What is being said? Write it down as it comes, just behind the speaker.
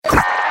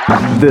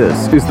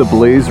This is the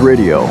Blaze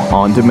Radio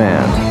on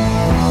demand.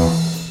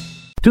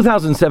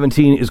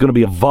 2017 is going to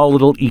be a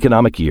volatile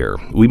economic year.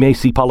 We may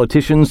see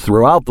politicians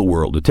throughout the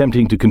world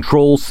attempting to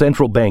control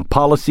central bank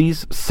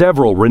policies.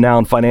 Several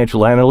renowned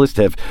financial analysts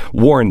have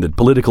warned that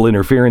political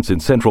interference in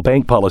central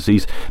bank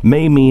policies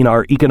may mean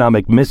our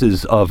economic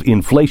misses of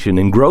inflation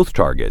and growth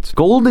targets.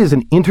 Gold is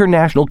an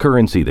international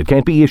currency that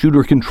can't be issued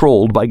or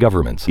controlled by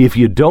governments. If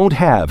you don't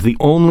have the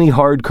only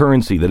hard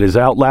currency that has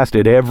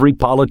outlasted every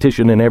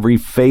politician and every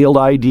failed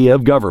idea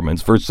of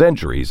governments for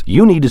centuries,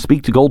 you need to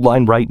speak to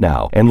Goldline right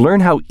now and learn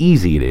how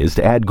easy it is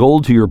to add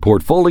gold to your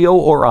portfolio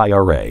or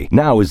IRA.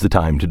 Now is the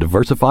time to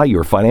diversify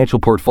your financial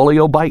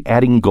portfolio by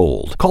adding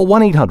gold. Call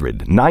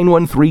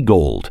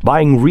 1-800-913-GOLD.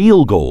 Buying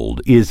real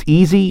gold is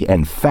easy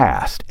and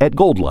fast at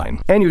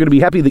Goldline. And you're going to be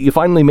happy that you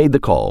finally made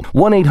the call.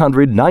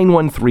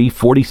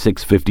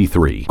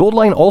 1-800-913-4653.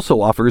 Goldline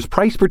also offers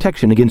price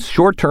protection against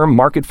short-term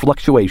market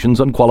fluctuations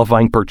on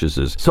qualifying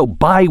purchases. So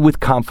buy with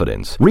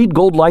confidence. Read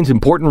Goldline's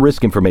important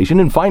risk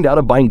information and find out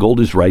if buying gold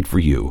is right for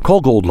you.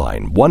 Call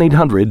Goldline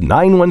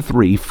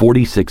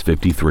 1-800-913-4653. And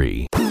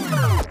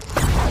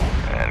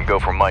go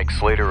for Mike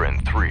Slater in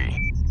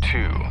 3,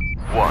 2,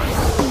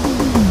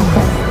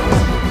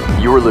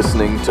 1. You're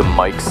listening to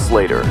Mike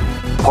Slater,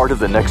 part of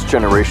the next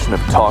generation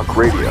of talk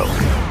radio,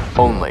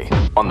 only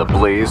on the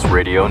Blaze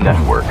Radio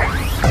Network.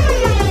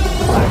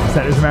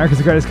 That is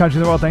America's greatest country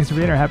in the world. Thanks for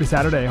being here. Happy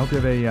Saturday. I hope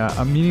you have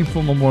a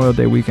meaningful Memorial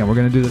Day weekend. We're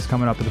going to do this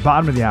coming up at the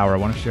bottom of the hour. I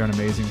want to share an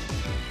amazing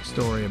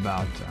story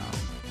about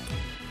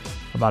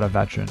a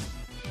veteran.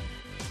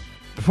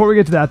 Before we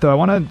get to that, though, I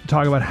want to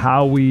talk about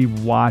how we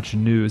watch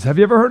news. Have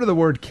you ever heard of the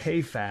word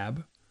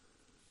kayfabe?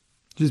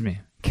 Excuse me,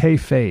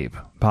 kayfabe.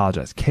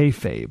 Apologize.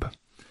 Kayfabe.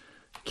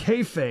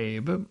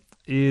 Kayfabe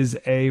is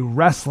a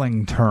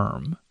wrestling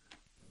term,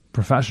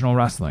 professional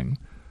wrestling,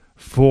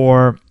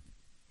 for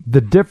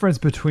the difference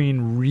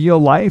between real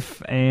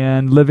life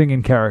and living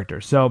in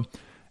character. So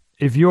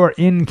if you're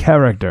in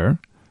character,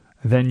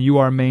 then you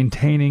are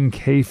maintaining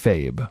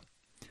kayfabe.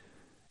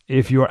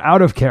 If you're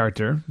out of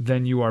character,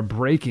 then you are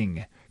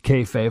breaking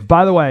kayfabe.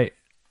 By the way,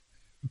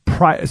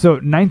 prior to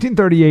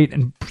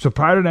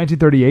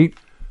 1938,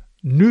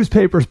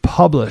 newspapers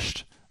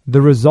published the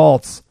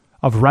results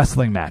of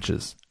wrestling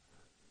matches.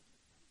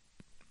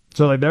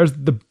 So like there's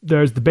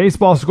the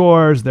baseball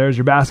scores, there's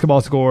your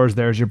basketball scores,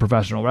 there's your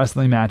professional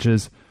wrestling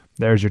matches,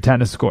 there's your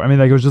tennis score. I mean,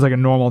 like it was just like a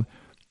normal.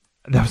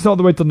 That was all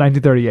the way till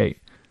 1938.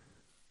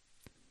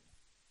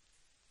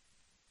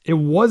 It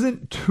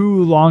wasn't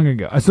too long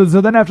ago. So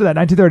then after that,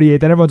 1938,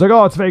 then everyone's like,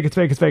 oh, it's fake, it's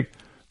fake, it's fake.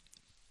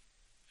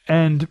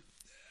 And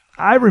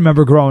I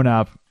remember growing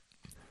up,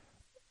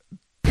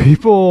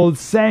 people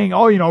saying,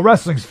 oh,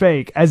 wrestling's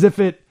fake, as if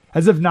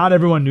not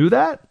everyone knew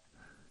that,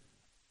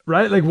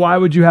 right? Like, why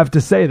would you have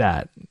to say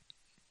that?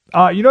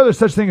 There's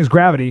such thing as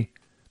gravity.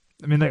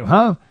 I mean, like,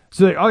 huh?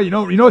 So, like, oh,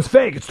 it's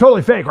fake. It's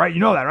totally fake, right? You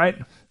know that, right?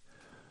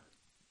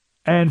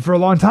 And for a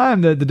long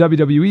time, the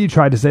WWE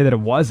tried to say that it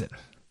wasn't.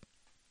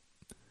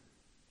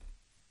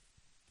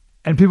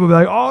 And people would be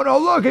like, oh, no,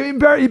 look, he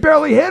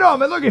barely hit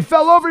him. And look, he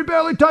fell over. He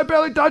barely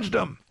touched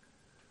him.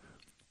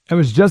 It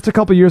was just a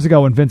couple years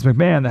ago when Vince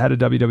McMahon, the head of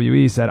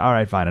WWE, said, all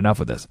right, fine, enough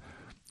with this.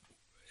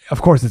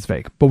 Of course it's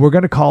fake, but we're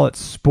going to call it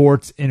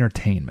sports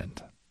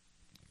entertainment.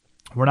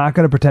 We're not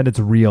going to pretend it's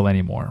real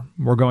anymore.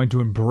 We're going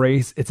to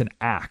embrace it's an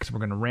act. We're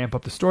going to ramp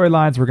up the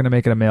storylines. We're going to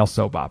make it a male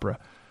soap opera.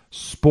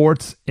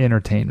 Sports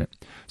entertainment.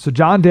 So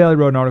John Daly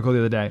wrote an article the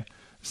other day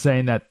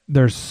saying that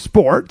there's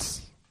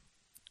sports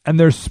and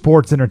there's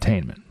sports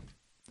entertainment.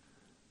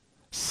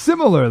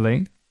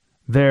 Similarly,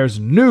 there's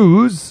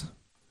news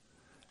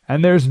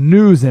and there's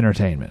news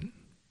entertainment.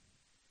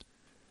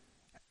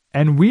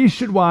 And we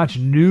should watch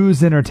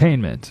news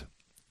entertainment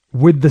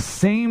with the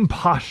same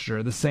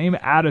posture, the same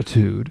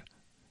attitude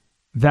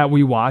that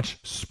we watch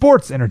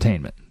sports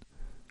entertainment.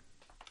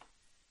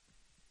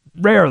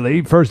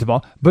 Rarely, first of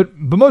all, but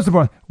most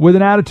importantly, with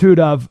an attitude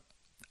of,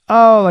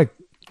 oh, like,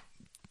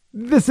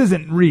 this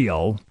isn't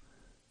real,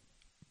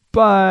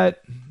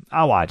 but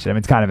I'll watch it. I mean,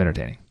 it's kind of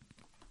entertaining.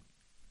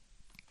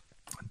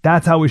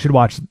 That's how we should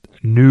watch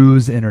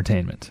news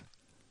entertainment.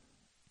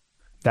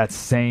 That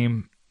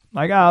same,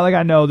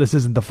 I know this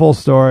isn't the full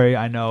story.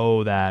 I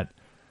know that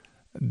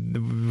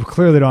we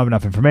clearly don't have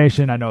enough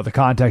information. I know the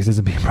context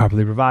isn't being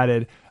properly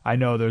provided. I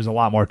know there's a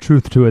lot more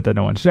truth to it that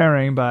no one's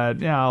sharing, but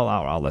yeah,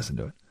 I'll listen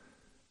to it.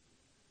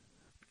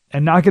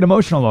 And not get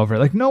emotional over it.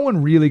 Like, no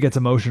one really gets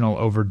emotional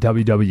over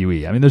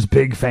WWE. I mean, there's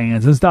big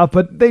fans and stuff,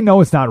 but they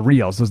know it's not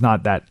real, so it's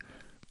not that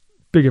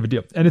big of a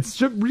deal. And it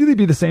should really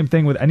be the same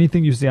thing with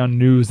anything you see on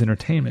news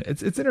entertainment.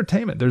 It's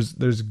entertainment.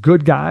 There's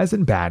good guys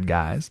and bad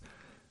guys.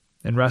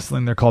 In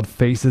wrestling, they're called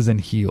faces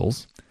and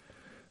heels.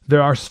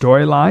 There are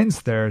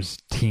storylines, there's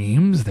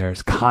teams,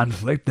 there's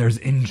conflict, there's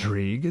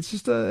intrigue. It's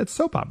just it's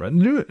soap opera.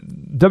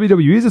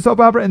 WWE is a soap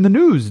opera, and the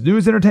news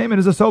entertainment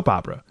is a soap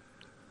opera.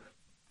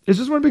 It's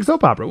just one big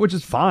soap opera, which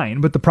is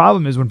fine. But the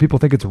problem is when people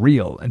think it's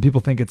real and people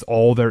think it's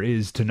all there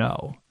is to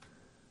know.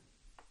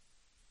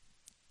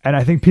 And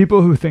I think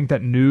people who think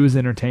that news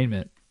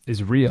entertainment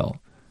is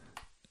real,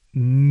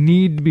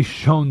 need to be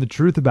shown the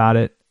truth about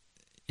it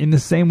in the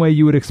same way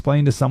you would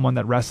explain to someone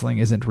that wrestling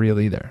isn't real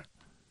either.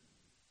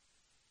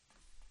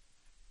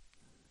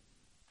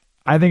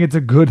 I think it's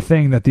a good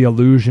thing that the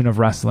illusion of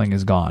wrestling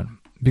is gone,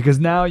 because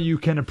now you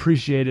can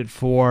appreciate it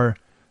for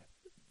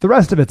the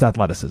rest of its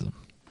athleticism,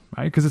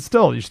 right? Because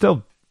you're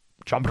still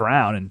jumping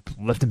around and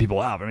lifting people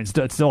up. I mean,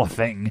 it's still a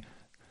thing.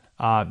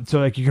 So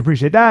like you can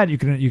appreciate that. You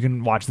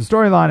can watch the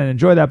storyline and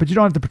enjoy that, but you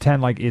don't have to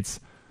pretend like it's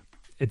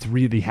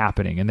really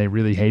happening and they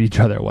really hate each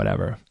other or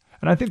whatever.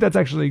 And I think that's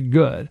actually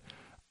good.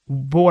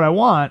 But what I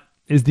want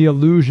is the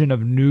illusion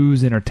of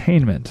news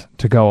entertainment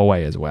to go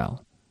away as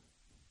well.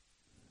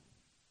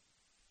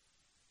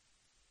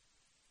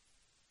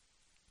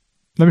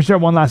 Let me share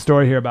one last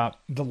story here about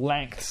the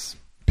lengths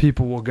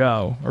people will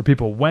go, or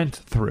people went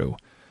through,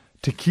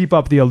 to keep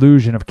up the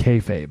illusion of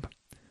kayfabe.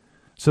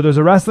 So there's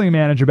a wrestling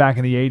manager back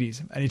in the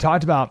 80s, and he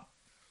talked about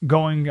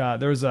going,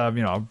 there was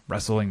a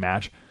wrestling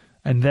match,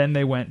 and then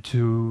they went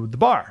to the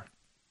bar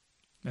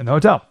in the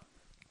hotel.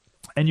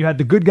 And you had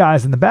the good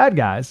guys and the bad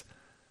guys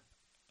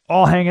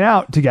all hanging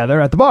out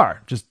together at the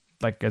bar, just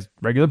like as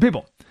regular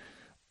people.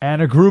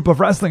 And a group of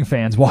wrestling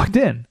fans walked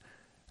in.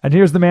 And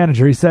here's the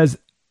manager. He says,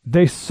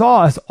 they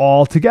saw us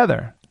all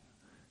together.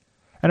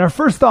 And our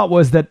first thought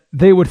was that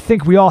they would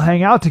think we all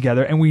hang out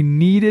together and we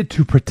needed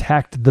to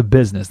protect the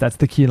business. That's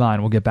the key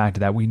line. We'll get back to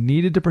that. We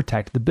needed to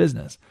protect the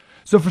business.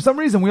 So for some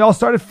reason, we all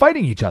started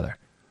fighting each other.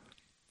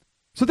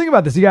 So think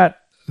about this. You got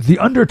The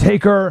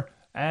Undertaker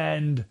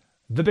and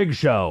The Big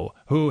Show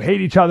who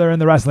hate each other in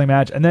the wrestling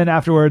match. And then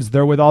afterwards,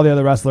 they're with all the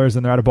other wrestlers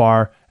and they're at a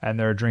bar and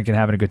they're drinking,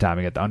 having a good time.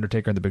 You get The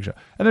Undertaker and The Big Show.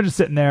 And they're just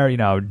sitting there,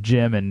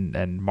 Jim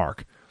and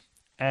Mark.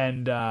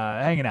 And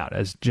hanging out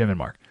as Jim and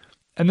Mark.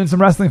 And then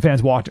some wrestling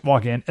fans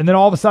walk in, and then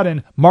all of a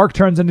sudden, Mark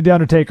turns into The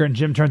Undertaker and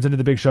Jim turns into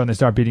The Big Show, and they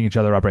start beating each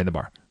other up right in the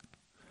bar.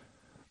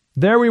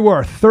 There we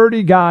were,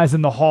 30 guys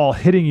in the hall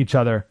hitting each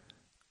other,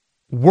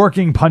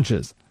 working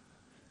punches.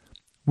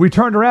 We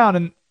turned around,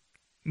 and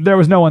there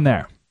was no one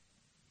there.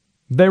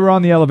 They were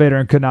on the elevator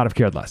and could not have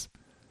cared less.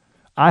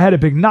 I had a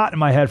big knot in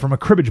my head from a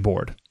cribbage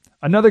board.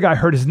 Another guy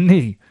hurt his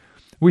knee.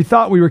 We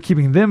thought we were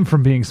keeping them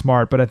from being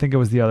smart, but I think it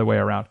was the other way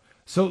around.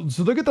 So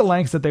look at the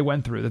lengths that they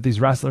went through, that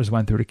these wrestlers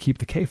went through to keep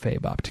the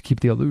kayfabe up, to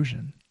keep the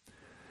illusion.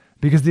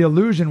 Because the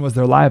illusion was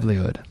their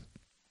livelihood.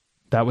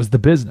 That was the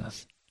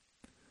business.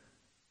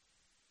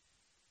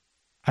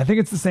 I think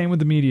it's the same with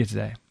the media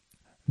today.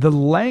 The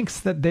lengths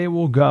that they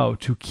will go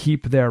to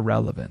keep their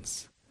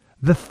relevance.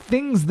 The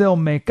things they'll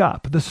make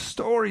up. The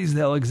stories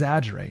they'll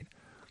exaggerate.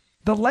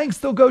 The lengths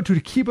they'll go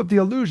to keep up the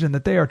illusion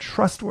that they are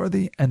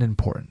trustworthy and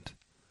important.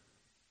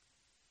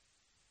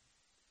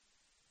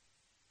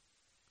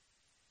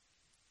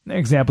 An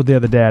example the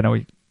other day, I know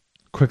we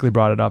quickly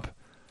brought it up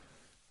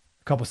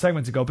a couple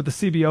segments ago, but the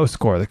CBO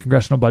score, the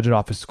Congressional Budget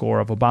Office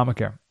score of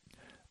Obamacare,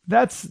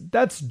 that's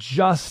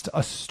just a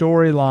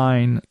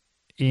storyline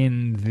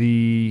in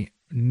the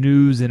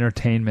news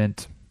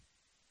entertainment,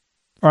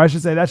 or I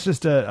should say that's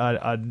just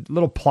a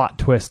little plot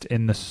twist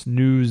in the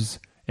news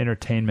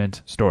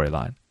entertainment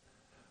storyline.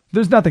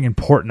 There's nothing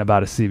important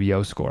about a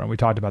CBO score, and we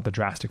talked about the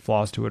drastic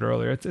flaws to it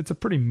earlier. It's a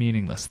pretty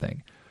meaningless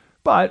thing,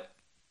 but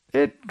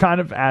it kind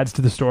of adds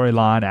to the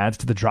storyline, adds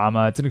to the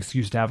drama. It's an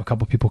excuse to have a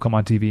couple people come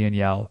on TV and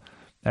yell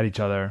at each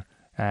other,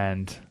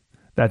 and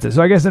that's it.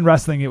 So I guess in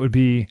wrestling, it would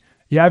be,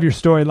 you have your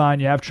storyline,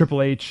 you have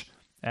Triple H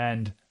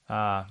and,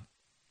 I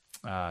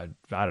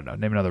don't know,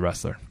 name another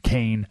wrestler,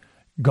 Kane,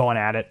 going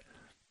at it,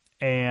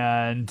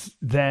 and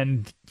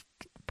then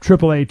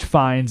Triple H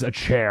finds a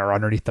chair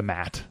underneath the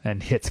mat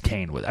and hits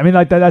Kane with it. I mean,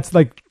 like that's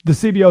like the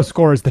CBO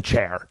score is the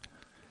chair,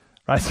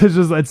 right? So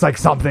it's like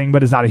something,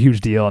 but it's not a huge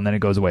deal, and then it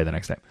goes away the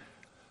next day.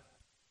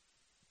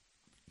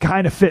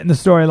 Kind of fit in the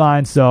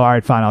storyline, so all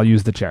right, fine, I'll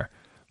use the chair.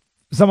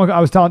 I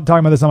was talking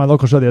about this on my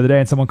local show the other day,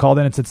 and someone called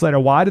in and said, Slater,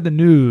 why did the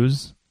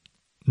news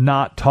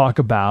not talk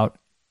about,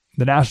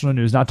 the national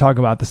news not talk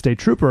about the state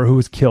trooper who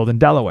was killed in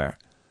Delaware?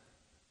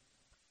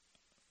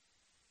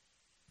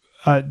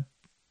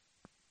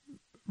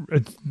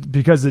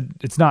 Because it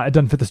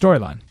doesn't fit the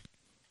storyline.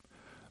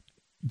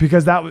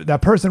 Because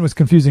that person was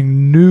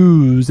confusing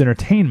news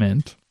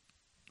entertainment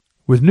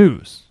with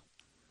news.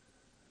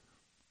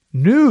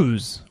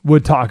 News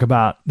would talk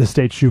about the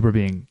state trooper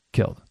being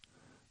killed.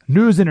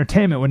 News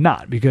entertainment would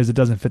not, because it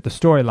doesn't fit the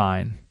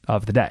storyline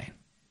of the day.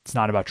 It's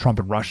not about Trump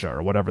and Russia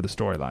or whatever the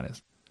storyline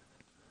is.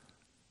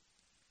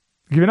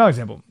 I'll give you another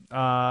example.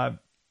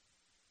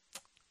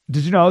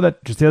 Did you know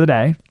that just the other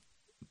day,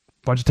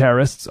 a bunch of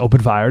terrorists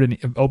opened fire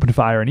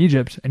in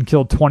Egypt and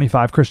killed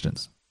 25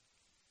 Christians?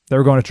 They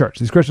were going to church.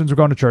 These Christians were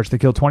going to church. They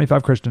killed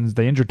 25 Christians.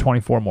 They injured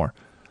 24 more.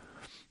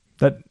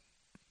 I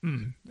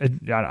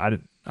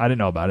didn't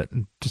know about it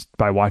just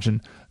by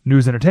watching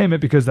news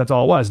entertainment, because that's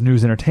all it was,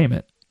 news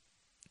entertainment.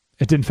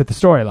 It didn't fit the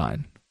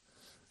storyline.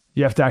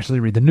 You have to actually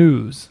read the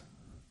news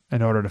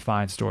in order to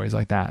find stories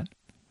like that.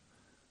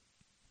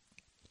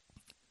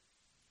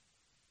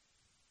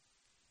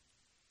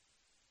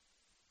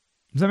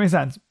 Does that make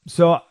sense?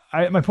 So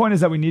my point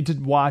is that we need to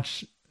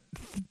watch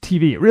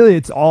TV.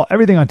 Really,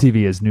 everything on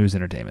TV is news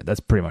entertainment. That's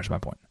pretty much my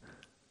point.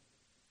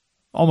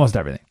 Almost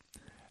everything.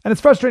 And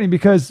it's frustrating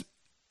because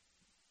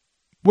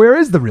where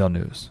is the real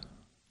news?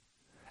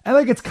 And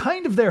like, it's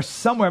kind of there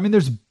somewhere. I mean,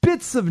 there's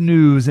bits of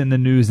news in the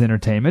news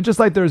entertainment, just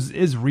like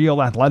is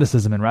real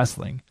athleticism in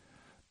wrestling.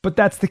 But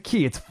that's the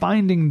key. It's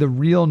finding the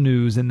real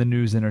news in the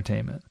news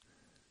entertainment.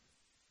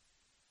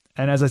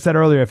 And as I said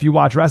earlier, if you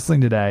watch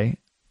wrestling today,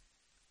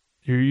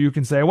 you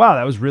can say, wow,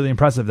 that was really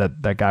impressive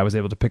that guy was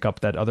able to pick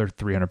up that other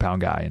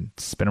 300-pound guy and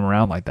spin him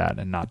around like that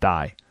and not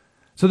die.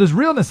 So there's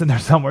realness in there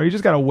somewhere. You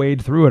just got to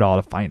wade through it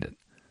all to find it.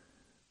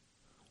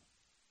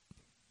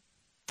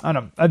 I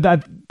don't know.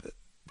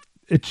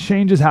 It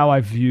changes how I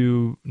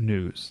view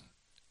news.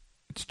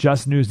 It's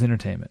just news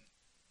entertainment.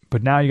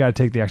 But now you got to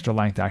take the extra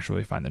length to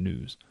actually find the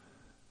news.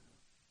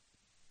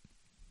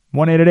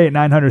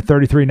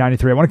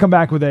 1-888-900-3393. I want to come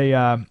back with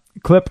a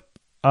clip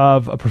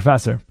of a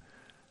professor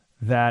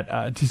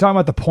that he's talking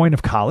about the point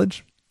of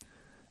college,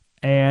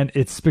 and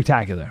it's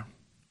spectacular.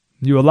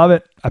 You will love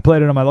it. I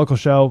played it on my local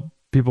show.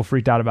 People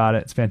freaked out about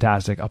it. It's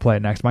fantastic. I'll play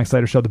it next. Mike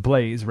Slater Show, The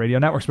Blaze Radio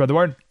Network. Spread the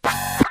word.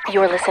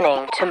 You're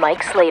listening to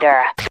Mike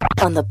Slater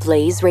on the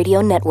Blaze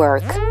Radio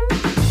Network.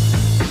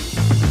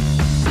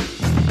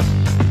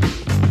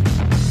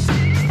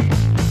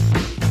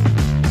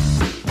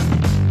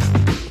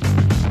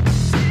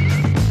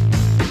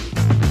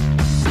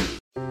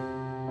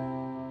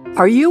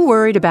 Are you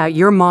worried about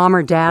your mom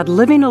or dad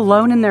living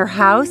alone in their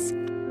house?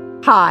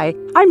 Hi,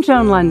 I'm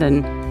Joan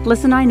London.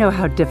 Listen, I know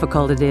how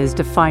difficult it is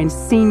to find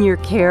senior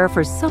care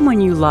for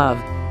someone you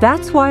love.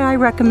 That's why I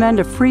recommend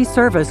a free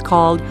service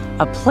called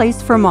A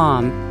Place for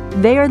Mom.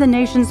 They are the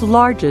nation's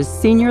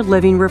largest senior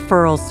living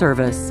referral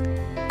service.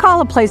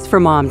 Call A Place for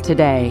Mom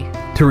today.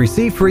 To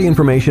receive free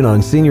information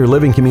on senior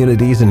living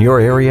communities in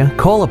your area,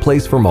 call A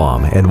Place for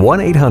Mom at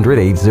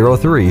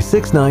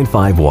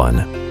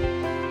 1-800-803-6951.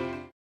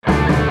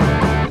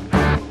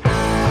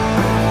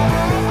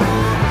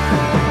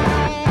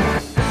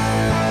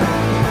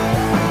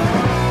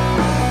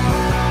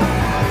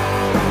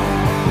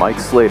 Mike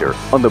Slater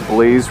on the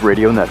Blaze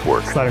Radio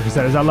Network. Slater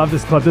Crusaders. I love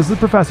this clip. This is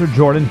Professor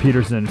Jordan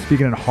Peterson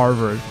speaking at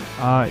Harvard.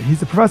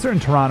 He's a professor in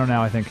Toronto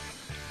now, I think.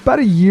 About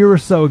a year or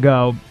so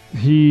ago,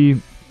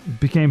 he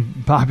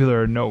became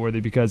popular and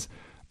noteworthy because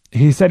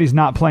he said he's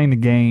not playing the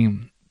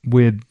game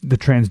with the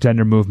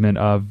transgender movement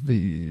of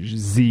the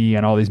Z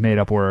and all these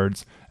made-up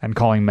words and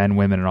calling men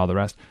women and all the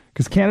rest.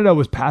 Because Canada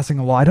was passing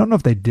a law, I don't know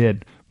if they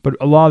did, but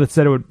a law that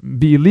said it would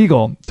be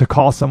illegal to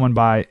call someone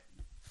by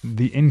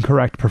the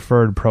incorrect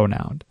preferred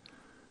pronoun,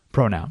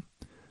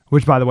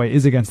 which, by the way,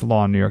 is against the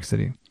law in New York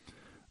City.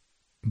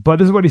 But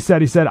this is what he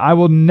said. He said, I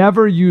will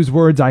never use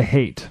words I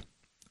hate,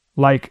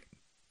 like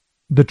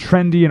the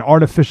trendy and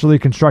artificially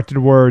constructed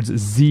words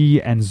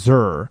Z and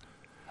Zer.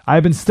 I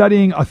have been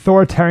studying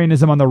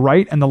authoritarianism on the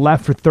right and the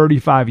left for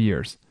 35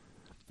 years.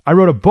 I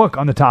wrote a book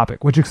on the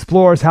topic, which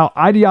explores how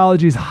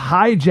ideologies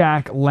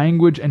hijack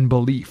language and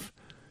belief.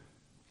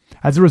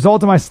 As a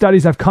result of my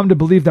studies, I've come to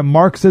believe that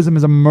Marxism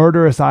is a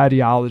murderous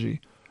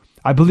ideology.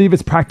 I believe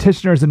its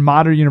practitioners in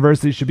modern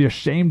universities should be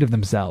ashamed of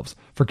themselves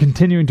for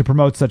continuing to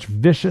promote such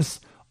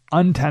vicious,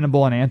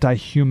 untenable, and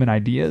anti-human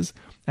ideas,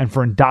 and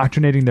for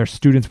indoctrinating their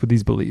students with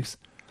these beliefs.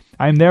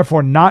 I am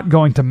therefore not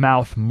going to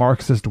mouth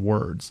Marxist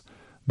words.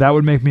 That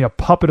would make me a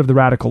puppet of the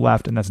radical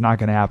left, and that's not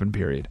going to happen,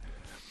 period.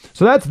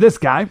 So that's this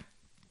guy.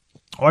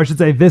 Or I should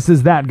say, this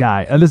is that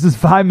guy. And this is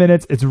 5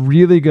 minutes. It's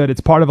really good.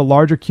 It's part of a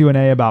larger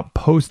Q&A about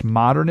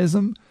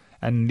postmodernism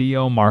and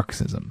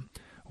neo-Marxism,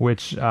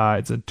 which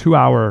it's a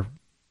 2-hour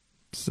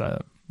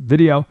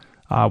video.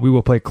 We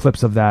will play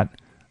clips of that,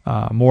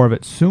 more of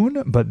it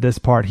soon, but this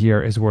part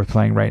here is worth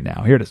playing right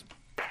now. Here it is.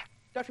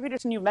 Dr.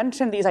 Peterson, you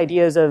mentioned these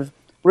ideas of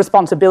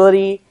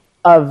responsibility,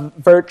 of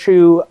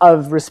virtue,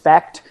 of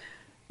respect.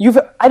 You've,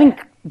 I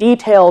think,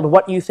 detailed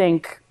what you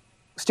think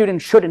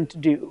students shouldn't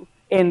do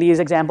in these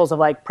examples of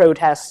like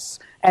protests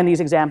and these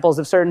examples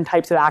of certain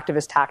types of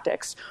activist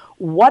tactics.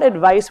 What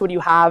advice would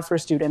you have for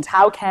students?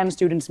 How can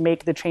students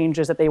make the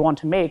changes that they want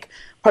to make?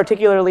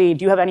 Particularly,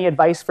 do you have any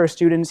advice for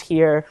students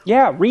here?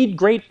 Yeah, read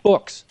great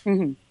books.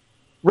 Mm-hmm.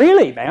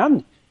 Really,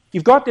 man.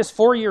 You've got this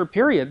 4-year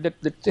period that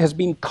has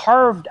been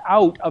carved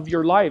out of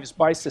your lives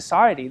by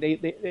society.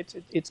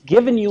 It's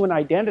given you an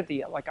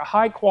identity, like a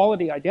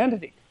high-quality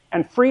identity,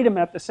 and freedom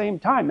at the same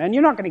time. And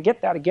you're not going to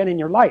get that again in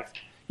your life.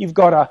 You've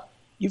got a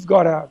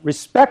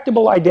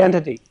respectable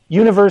identity,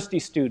 university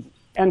student,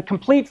 and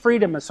complete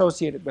freedom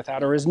associated with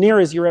that, or as near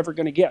as you're ever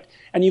going to get.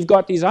 And you've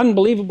got these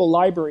unbelievable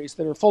libraries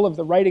that are full of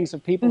the writings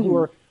of people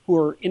mm-hmm. who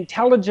are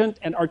intelligent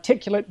and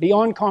articulate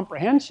beyond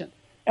comprehension.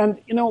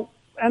 And you know,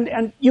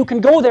 and you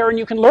can go there and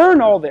you can learn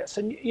all this.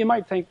 And you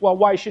might think, well,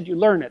 why should you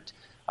learn it?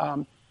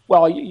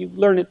 Well, you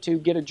learn it to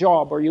get a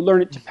job, or you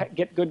learn it to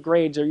get good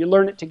grades, or you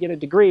learn it to get a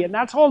degree, and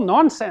that's all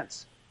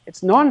nonsense.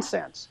 It's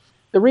nonsense.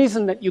 The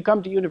reason that you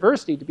come to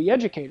university to be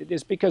educated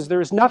is because there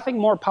is nothing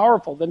more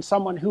powerful than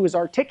someone who is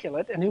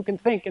articulate and who can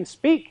think and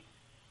speak.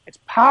 It's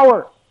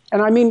power,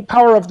 and I mean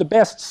power of the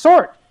best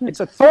sort. It's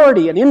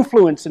authority and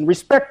influence and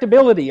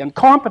respectability and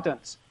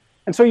competence.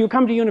 And so you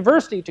come to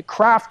university to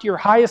craft your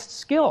highest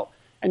skill,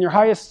 and your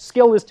highest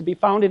skill is to be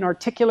found in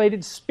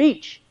articulated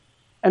speech.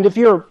 And if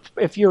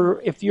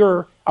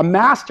you're a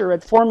master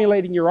at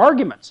formulating your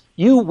arguments,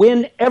 you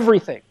win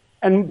everything.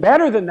 And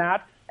better than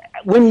that,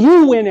 when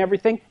you win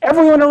everything,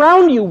 everyone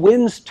around you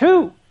wins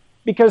too.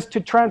 Because to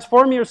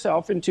transform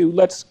yourself into,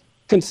 let's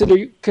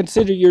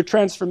consider your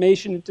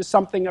transformation into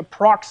something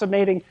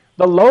approximating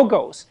the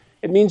logos.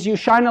 It means you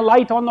shine a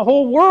light on the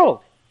whole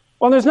world.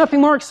 Well, there's nothing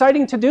more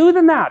exciting to do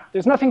than that.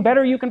 There's nothing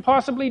better you can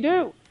possibly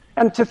do.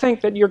 And to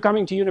think that you're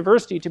coming to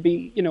university to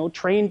be,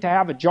 trained to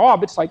have a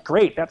job, it's like,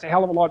 great, that's a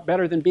hell of a lot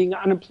better than being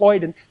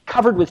unemployed and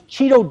covered with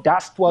Cheeto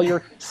dust while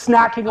you're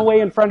snacking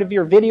away in front of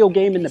your video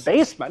game in the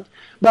basement.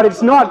 But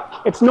it's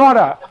not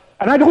a,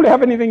 and I don't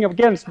have anything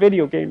against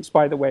video games,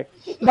 by the way,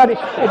 but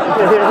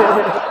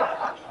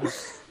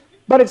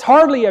but it's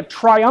hardly a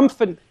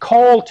triumphant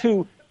call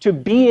to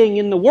being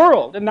in the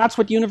world, and that's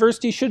what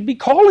university should be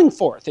calling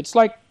forth. It's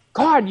like,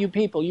 God, you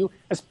people,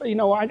 I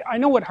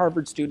know what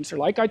Harvard students are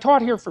like. I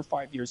taught here for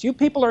 5 years. You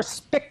people are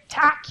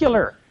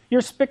spectacular.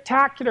 You're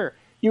spectacular.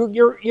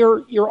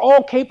 You're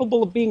all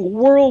capable of being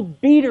world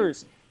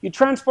beaters. You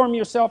transform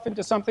yourself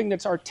into something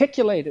that's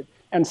articulated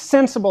and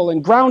sensible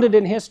and grounded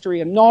in history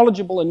and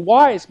knowledgeable and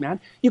wise, man.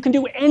 You can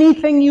do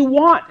anything you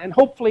want, and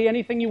hopefully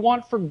anything you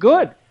want for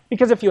good.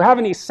 Because if you have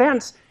any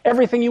sense,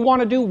 everything you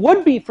want to do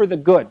would be for the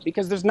good,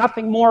 because there's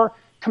nothing more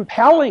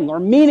compelling or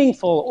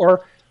meaningful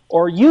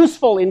or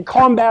useful in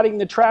combating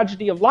the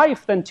tragedy of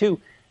life than to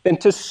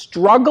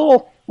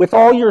struggle with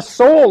all your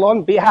soul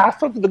on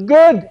behalf of the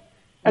good.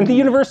 And the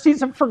universities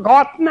have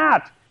forgotten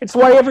that. It's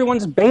why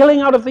everyone's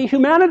bailing out of the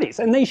humanities,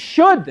 and they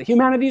should. The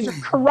humanities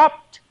are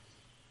corrupt.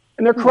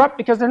 And they're corrupt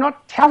because they're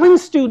not telling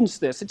students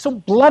this. It's so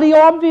bloody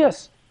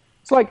obvious.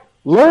 It's like,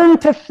 learn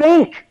to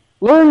think,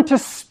 learn to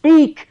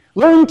speak,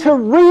 learn to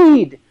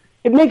read.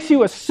 It makes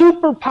you a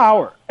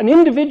superpower, an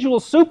individual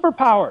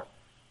superpower.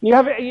 You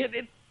have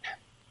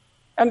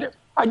and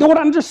I don't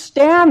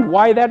understand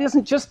why that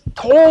isn't just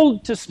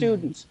told to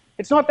students.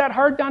 It's not that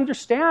hard to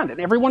understand, and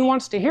everyone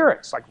wants to hear it.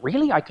 It's like,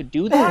 really? I could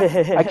do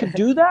that? I could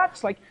do that?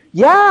 It's like,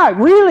 yeah,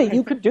 really,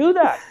 you could do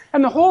that.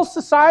 And the whole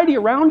society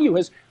around you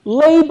has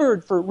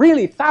labored for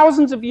really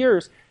thousands of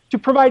years to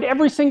provide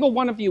every single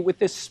one of you with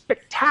this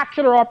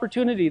spectacular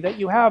opportunity that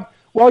you have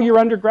while you're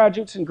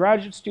undergraduates and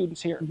graduate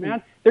students here,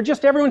 man.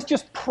 Everyone's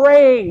just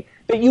praying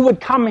that you would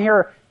come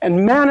here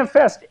and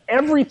manifest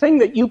everything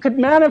that you could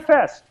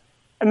manifest.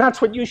 And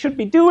that's what you should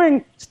be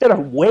doing instead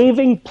of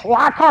waving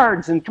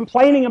placards and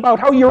complaining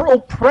about how you're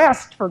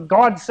oppressed, for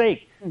God's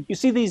sake. You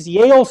see these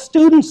Yale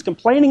students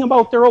complaining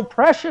about their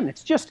oppression.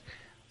 It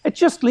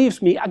just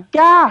leaves me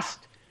aghast.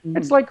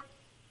 It's like,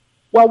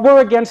 well,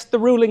 we're against the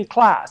ruling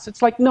class.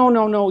 It's like,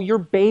 no, you're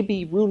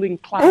baby ruling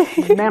class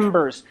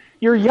members.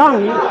 You're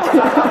young.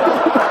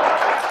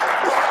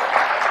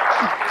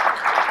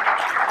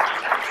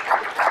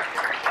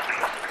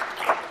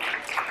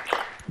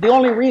 The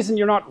only reason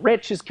you're not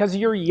rich is because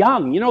you're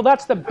young.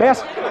 That's the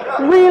best.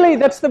 Really,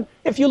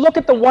 if you look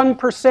at the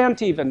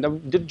 1% even,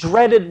 the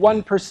dreaded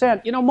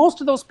 1%,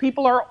 most of those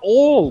people are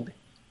old.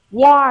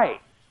 Why?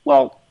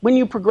 Well, when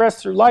you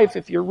progress through life,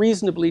 if you're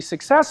reasonably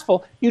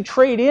successful, you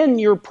trade in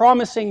your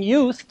promising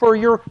youth for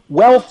your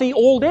wealthy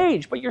old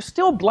age, but you're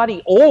still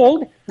bloody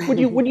old. Would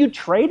you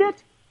trade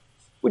it?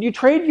 Would you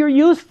trade your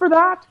youth for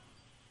that?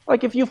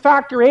 Like, if you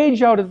factor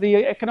age out of the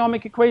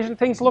economic equation,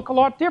 things look a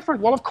lot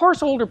different. Well, of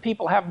course older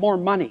people have more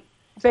money.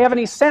 If they have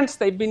any sense,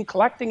 they've been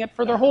collecting it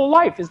for their whole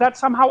life. Is that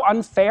somehow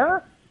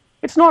unfair?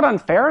 It's not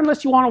unfair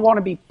unless you want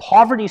to be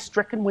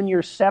poverty-stricken when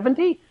you're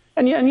 70,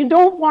 and you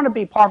don't want to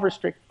be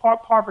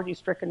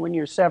poverty-stricken when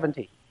you're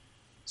 70.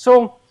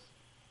 So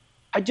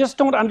I just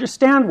don't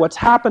understand what's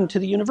happened to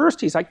the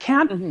universities. I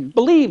can't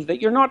believe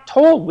that you're not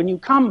told when you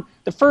come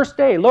the first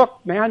day, look,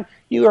 man,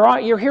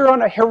 you're here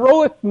on a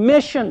heroic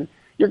mission.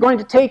 You're going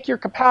to take your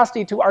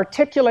capacity to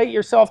articulate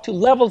yourself to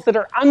levels that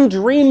are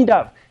undreamed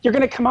of. You're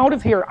going to come out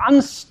of here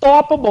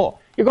unstoppable.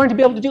 You're going to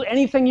be able to do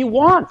anything you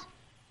want.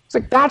 It's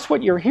like, that's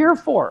what you're here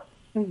for.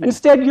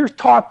 Instead, you're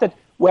taught that,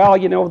 well,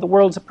 the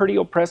world's a pretty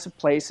oppressive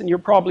place, and you're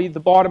probably the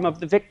bottom of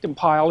the victim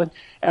pile,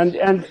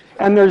 and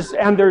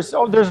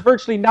there's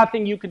virtually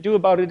nothing you can do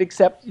about it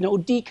except,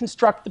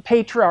 deconstruct the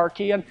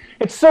patriarchy. And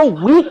it's so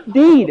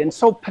weak-kneed and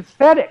so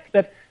pathetic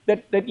that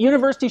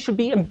universities should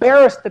be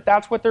embarrassed that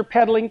that's what they're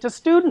peddling to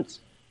students.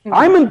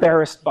 I'm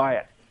embarrassed by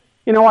it.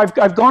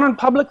 I've gone on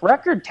public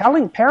record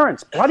telling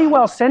parents, bloody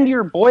well send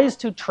your boys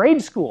to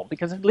trade school,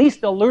 because at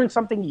least they'll learn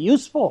something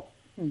useful.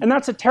 And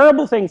that's a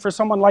terrible thing for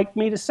someone like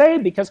me to say,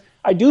 because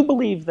I do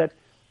believe that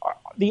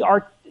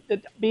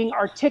that being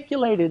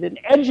articulated and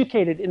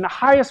educated in the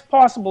highest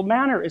possible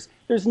manner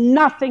there's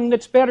nothing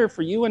that's better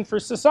for you and for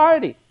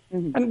society.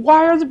 And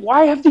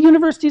why have the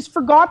universities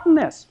forgotten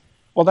this?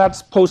 Well,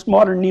 that's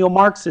postmodern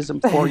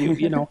neo-Marxism for you,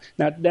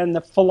 then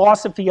the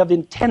philosophy of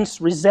intense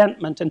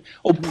resentment and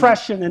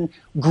oppression and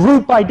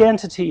group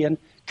identity, and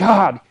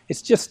God,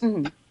 it's just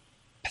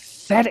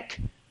pathetic.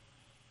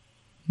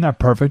 Not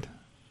perfect.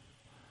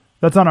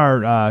 That's on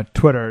our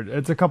Twitter.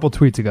 It's a couple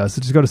tweets ago, so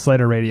just go to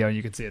Slater Radio and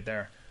you can see it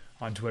there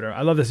on Twitter.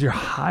 I love this. Your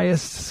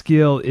highest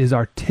skill is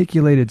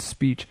articulated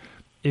speech.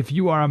 If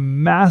you are a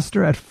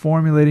master at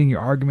formulating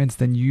your arguments,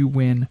 then you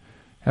win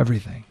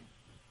everything.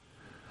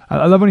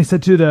 I love when he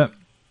said to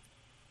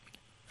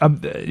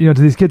to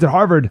these kids at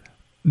Harvard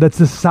that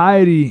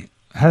society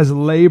has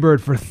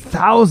labored for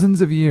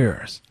thousands of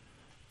years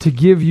to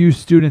give you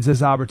students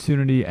this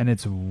opportunity, and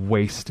it's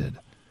wasted.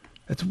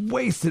 It's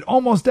wasted.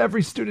 Almost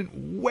every student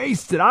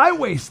wasted. I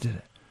wasted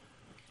it.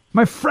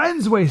 My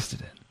friends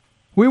wasted it.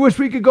 We wish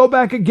we could go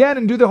back again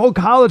and do the whole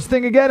college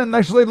thing again and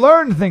actually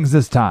learn things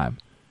this time.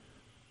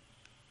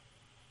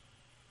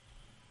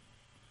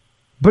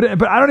 But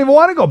I don't even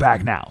want to go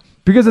back now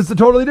because it's a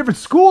totally different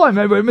school. I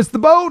missed the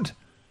boat.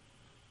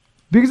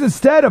 Because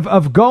instead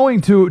of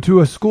going to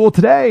a school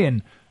today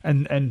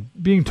and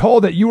being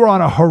told that you were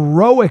on a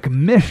heroic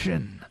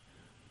mission,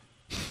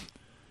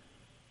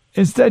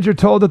 instead you're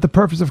told that the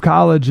purpose of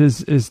college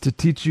is to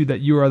teach you that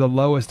you are the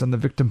lowest on the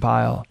victim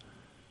pile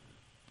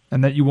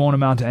and that you won't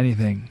amount to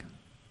anything.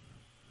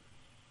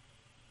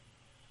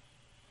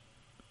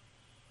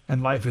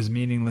 And life is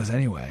meaningless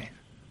anyway.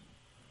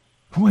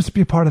 Who wants to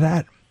be a part of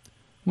that?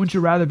 Wouldn't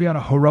you rather be on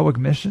a heroic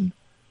mission?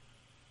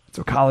 That's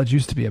what college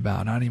used to be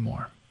about, not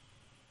anymore.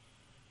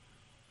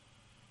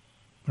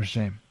 What a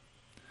shame.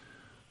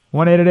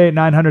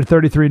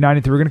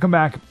 1-888-900-3393. We're going to come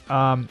back.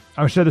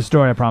 I'll share the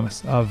story, I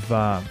promise, of...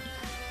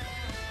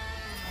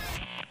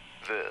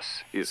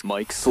 This is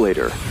Mike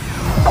Slater,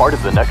 part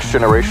of the next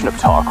generation of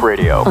talk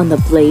radio. On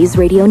the Blaze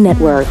Radio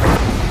Network.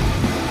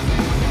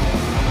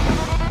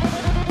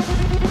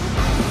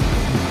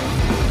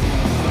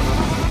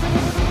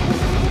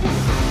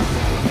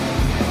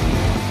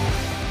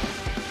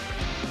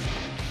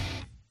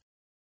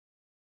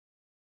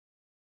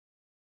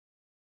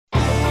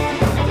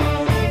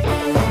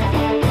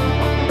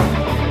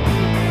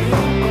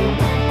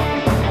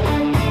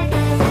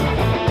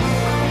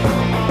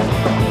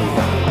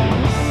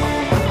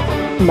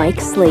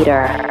 Mike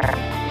Slater.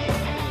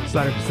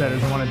 Slater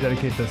Crusaders, I want to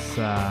dedicate this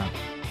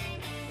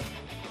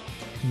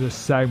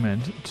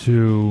segment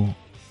to,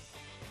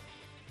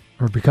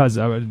 or because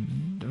I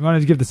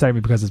wanted to give the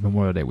segment because it's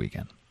Memorial Day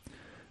weekend.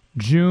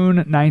 June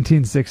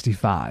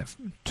 1965,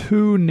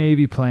 2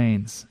 Navy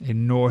planes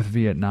in North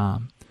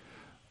Vietnam.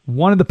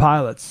 One of the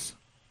pilots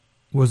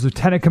was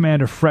Lieutenant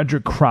Commander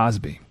Frederick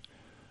Crosby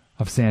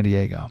of San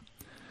Diego.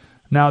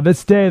 Now,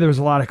 this day there was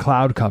a lot of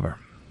cloud cover,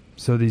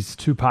 so these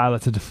 2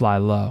 pilots had to fly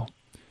low.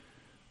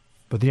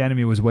 But the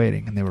enemy was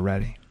waiting, and they were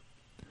ready.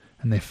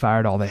 And they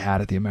fired all they had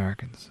at the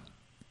Americans.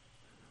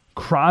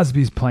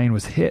 Crosby's plane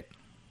was hit.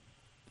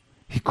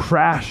 He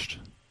crashed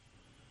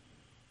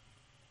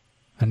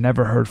and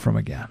never heard from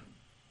again.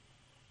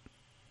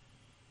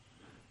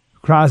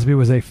 Crosby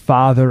was a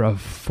father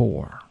of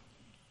 4.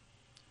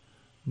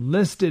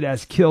 Listed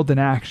as killed in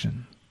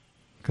action,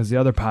 because the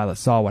other pilot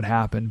saw what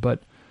happened, but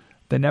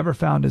they never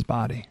found his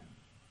body.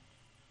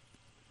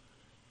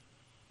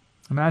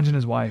 Imagine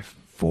his wife,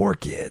 4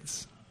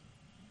 kids.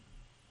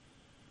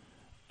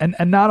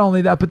 And not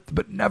only that,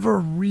 but never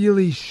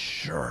really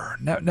sure.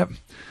 Never,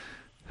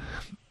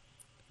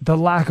 the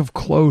lack of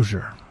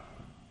closure.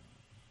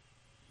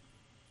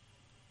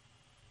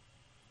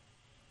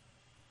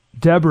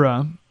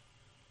 Deborah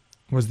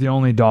was the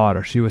only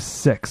daughter. She was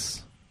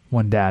 6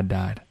 when Dad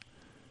died.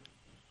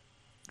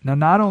 Now,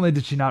 not only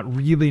did she not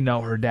really know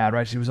her dad,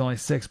 right? She was only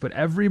 6, but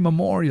every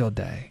Memorial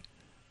Day,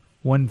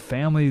 when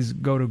families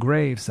go to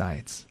grave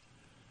sites,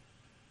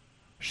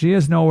 she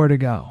has nowhere to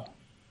go.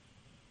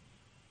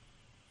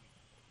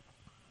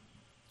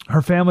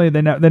 Her family,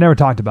 they never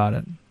talked about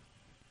it.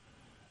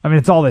 I mean,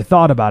 it's all they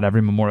thought about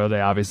every Memorial Day,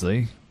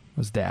 obviously,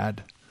 was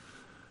Dad.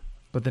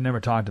 But they never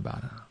talked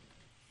about it.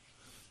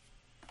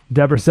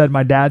 Deborah said,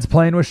 my dad's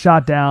plane was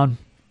shot down,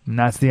 and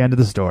that's the end of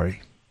the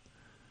story.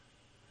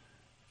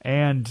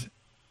 And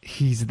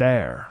he's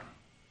there.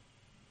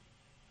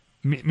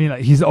 I mean,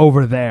 like, he's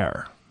over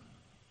there.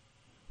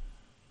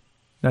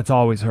 That's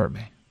always hurt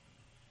me.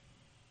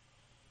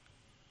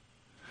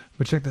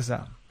 But check this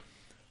out.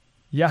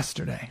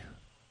 Yesterday,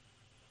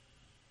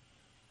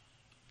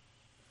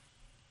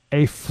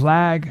 a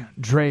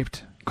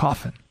flag-draped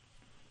coffin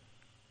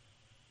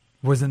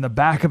was in the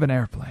back of an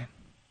airplane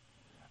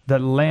that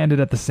landed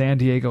at the San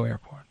Diego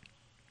airport.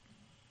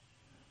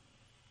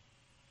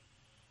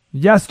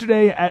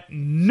 Yesterday at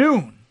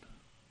noon,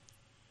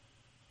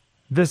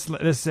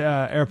 this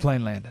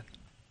airplane landed.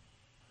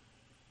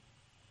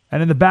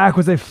 And in the back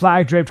was a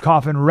flag-draped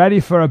coffin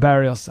ready for a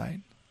burial site.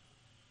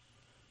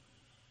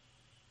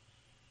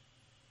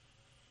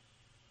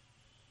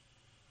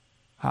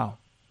 How?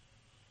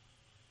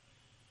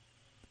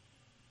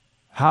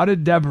 How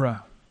did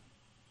Deborah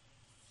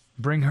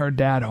bring her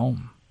dad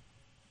home?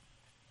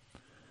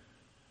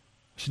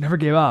 She never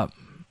gave up.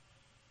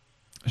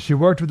 She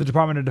worked with the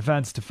Department of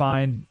Defense to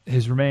find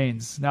his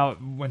remains. Now,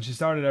 when she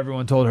started,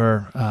 everyone told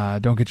her,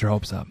 don't get your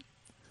hopes up.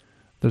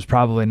 There's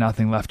probably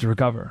nothing left to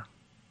recover.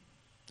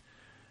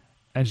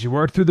 And she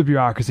worked through the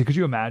bureaucracy. Could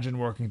you imagine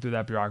working through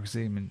that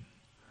bureaucracy? I mean,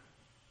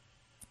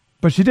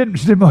 but she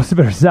did most of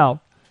it herself.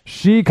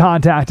 She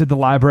contacted the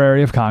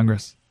Library of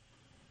Congress.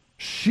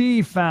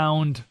 She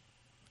found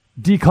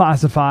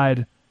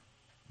declassified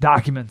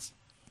documents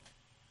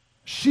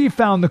She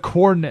found the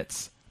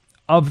coordinates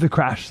of the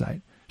crash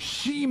site.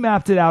 She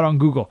mapped it out on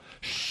Google.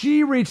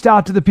 She reached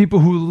out to the people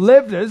who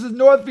lived there. This is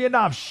North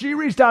Vietnam. She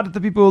reached out to the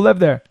people who live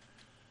there.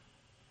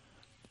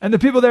 And the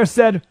people there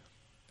said,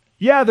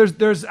 yeah,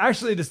 there's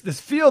actually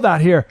this field out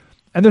here.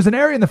 And there's an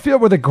area in the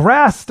field where the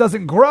grass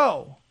doesn't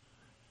grow.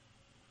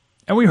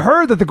 And we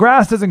heard that the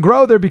grass doesn't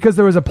grow there because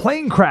there was a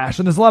plane crash.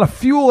 And there's a lot of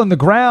fuel in the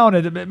ground.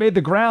 And it made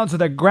the ground so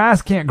that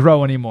grass can't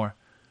grow anymore.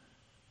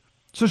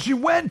 So she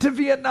went to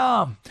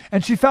Vietnam.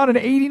 And she found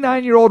an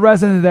 89-year-old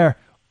resident there.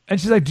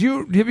 And she's like, do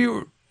you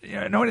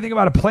know anything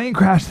about a plane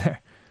crash there?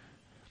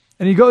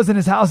 And he goes in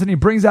his house and he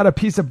brings out a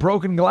piece of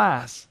broken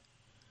glass.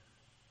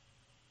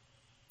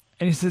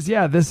 And he says,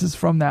 yeah, this is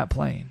from that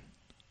plane.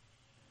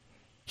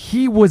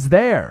 He was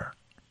there.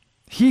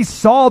 He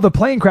saw the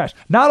plane crash.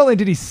 Not only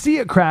did he see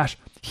it crash,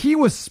 he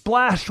was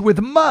splashed with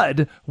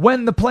mud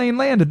when the plane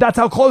landed. That's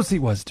how close he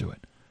was to it.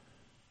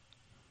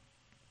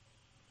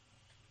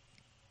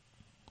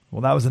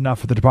 Well, that was enough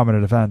for the Department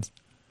of Defense.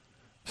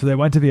 So they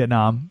went to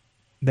Vietnam.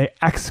 They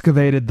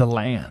excavated the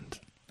land.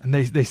 And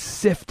they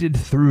sifted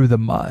through the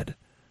mud.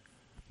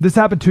 This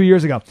happened 2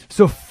 years ago.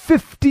 So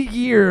 50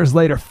 years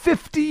later,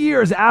 50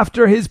 years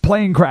after his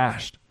plane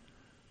crashed,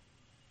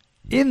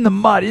 in the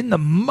mud, in the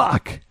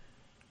muck,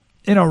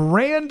 in a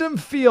random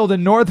field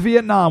in North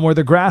Vietnam where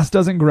the grass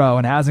doesn't grow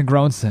and hasn't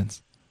grown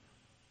since,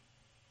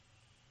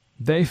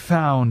 they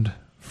found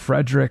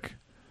Frederick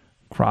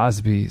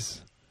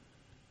Crosby's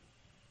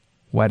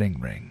wedding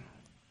ring.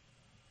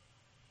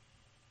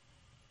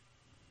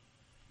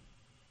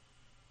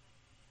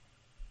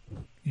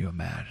 You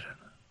imagine.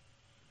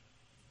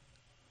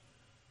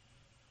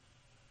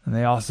 And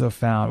they also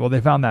found,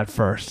 they found that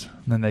first.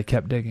 And then they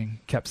kept digging,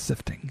 kept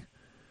sifting.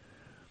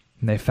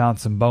 And they found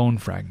some bone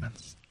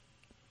fragments.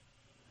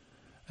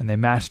 And they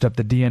matched up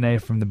the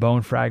DNA from the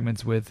bone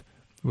fragments with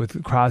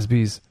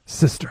Crosby's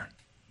sister,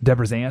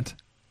 Deborah's aunt.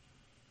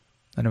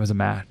 And it was a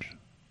match.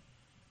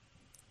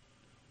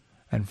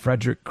 And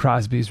Frederick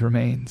Crosby's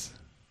remains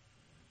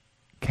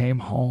came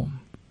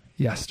home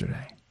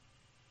yesterday.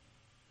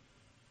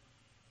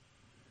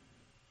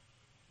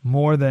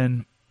 More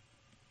than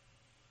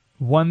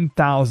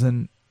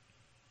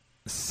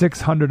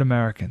 1,600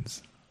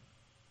 Americans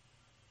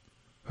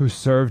who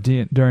served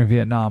during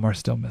Vietnam are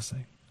still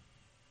missing.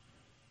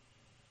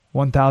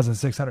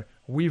 1,600.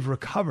 We've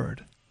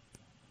recovered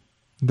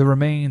the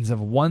remains of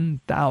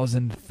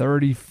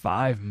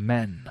 1,035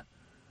 men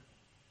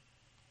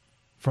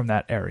from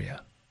that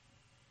area.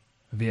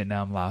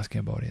 Vietnam, Laos,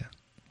 Cambodia.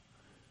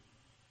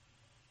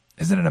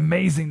 Isn't it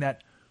amazing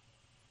that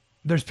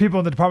there's people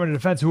in the Department of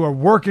Defense who are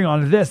working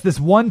on this? This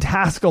one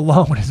task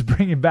alone is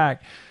bringing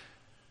back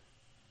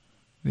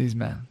these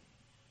men.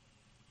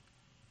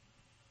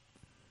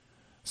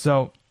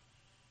 So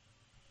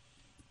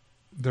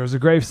there's a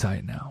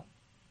gravesite now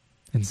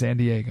in San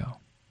Diego.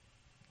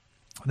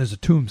 There's a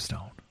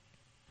tombstone.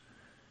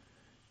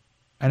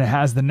 And it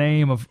has the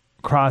name of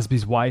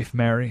Crosby's wife,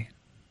 Mary.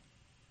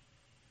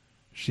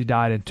 She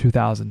died in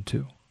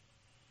 2002.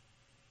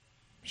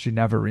 She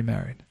never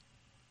remarried.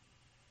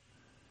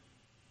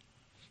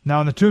 Now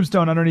on the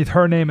tombstone underneath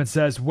her name it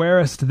says,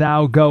 "Where'st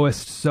thou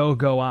goest, so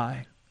go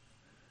I."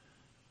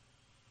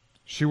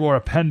 She wore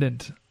a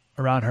pendant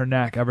around her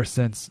neck ever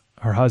since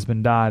her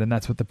husband died, and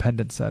that's what the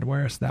pendant said,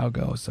 "Where'st thou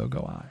go, so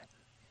go I."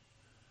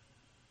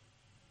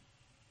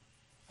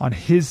 On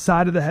his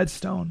side of the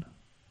headstone,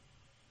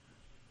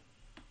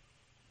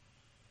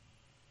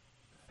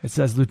 it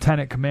says,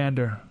 "Lieutenant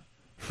Commander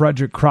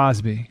Frederick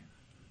Crosby.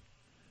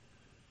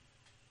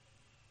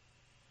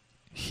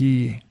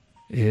 He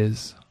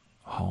is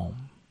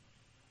home."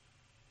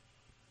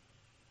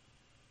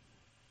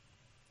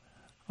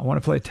 I want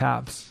to play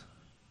taps.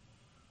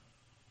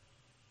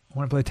 I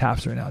want to play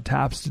taps right now.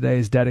 Taps today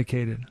is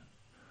dedicated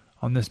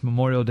on this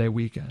Memorial Day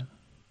weekend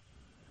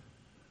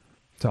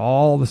to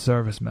all the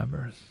service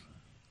members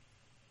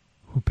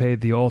who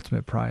paid the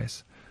ultimate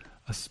price,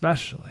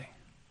 especially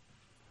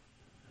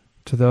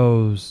to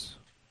those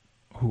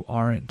who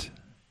aren't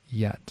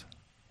yet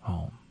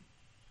home.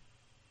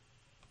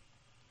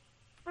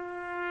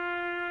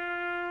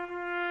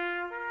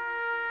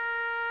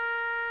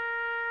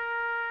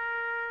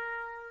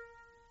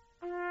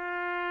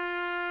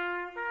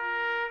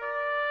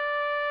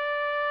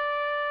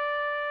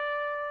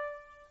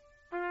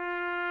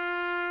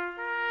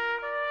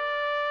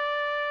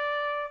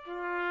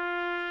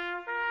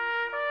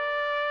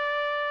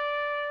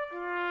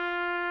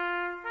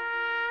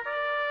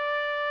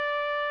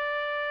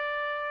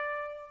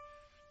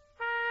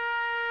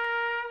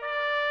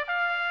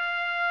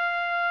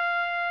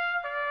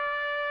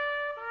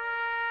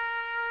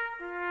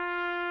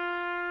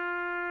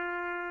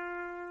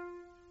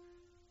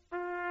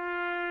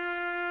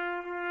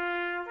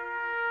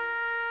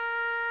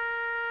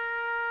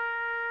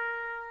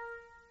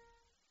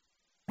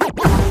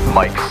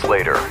 Mike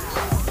Slater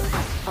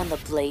on the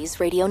Blaze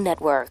Radio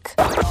Network.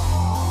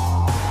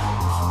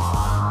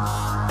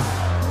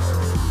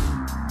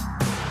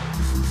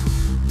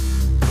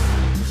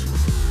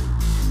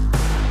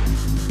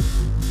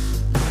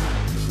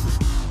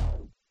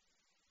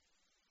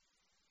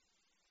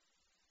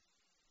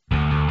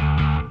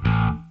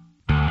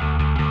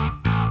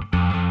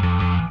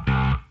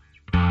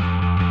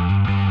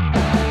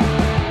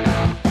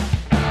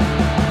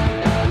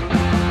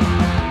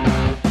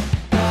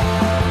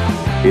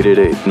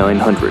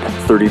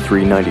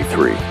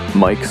 888-900-3393.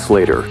 Mike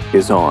Slater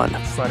is on.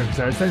 Slater for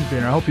Saturday. Thanks for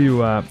being here. I hope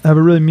you have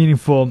a really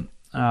meaningful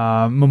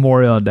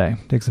Memorial Day.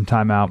 Take some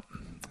time out.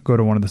 Go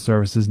to one of the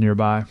services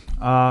nearby.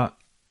 On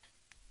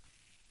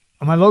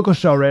my local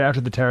show, right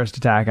after the terrorist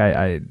attack,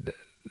 I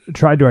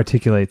tried to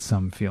articulate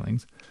some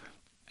feelings.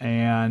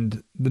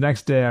 And the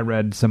next day, I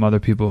read some other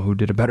people who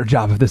did a better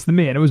job of this than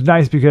me. And it was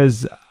nice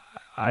because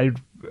I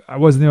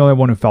wasn't the only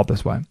one who felt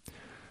this way.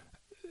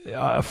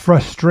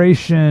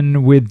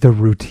 Frustration with the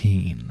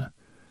routine.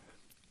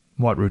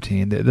 What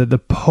routine?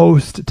 The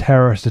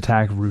post-terrorist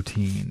attack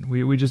routine.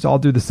 We just all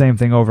do the same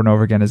thing over and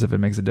over again as if it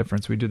makes a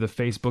difference. We do the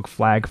Facebook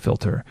flag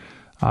filter.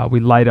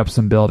 We light up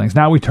some buildings.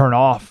 Now we turn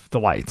off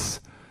the lights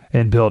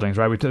in buildings,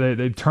 right?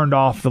 They turned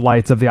off the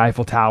lights of the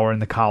Eiffel Tower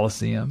and the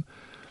Colosseum.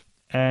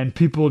 And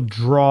people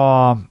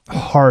draw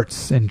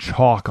hearts in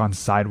chalk on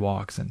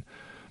sidewalks. And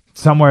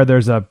somewhere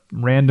there's a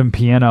random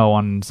piano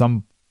on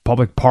some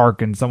public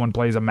park and someone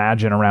plays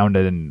Imagine around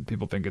it and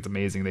people think it's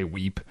amazing. They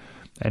weep.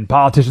 And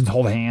politicians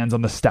hold hands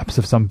on the steps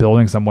of some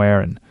building somewhere.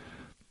 And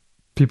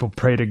people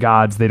pray to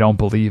gods they don't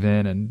believe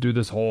in and do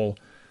this whole,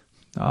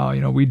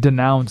 we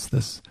denounce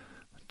this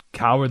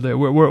cowardly,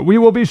 we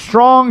will be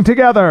strong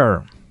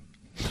together.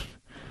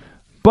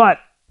 But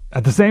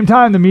at the same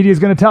time, the media is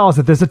going to tell us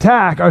that this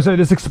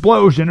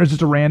explosion, or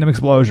just a random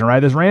explosion, right?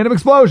 This random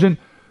explosion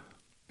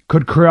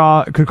could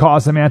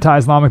cause some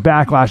anti-Islamic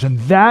backlash. And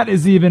that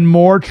is even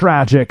more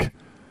tragic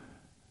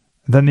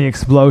than the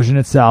explosion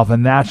itself.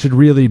 And that should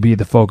really be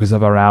the focus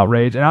of our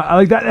outrage. And I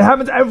like that. It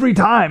happens every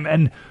time.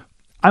 And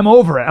I'm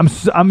over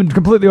it. I'm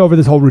completely over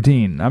this whole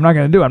routine. I'm not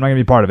going to do it. I'm not going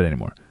to be part of it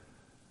anymore.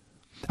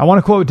 I want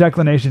to quote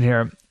Declination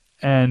here.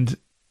 And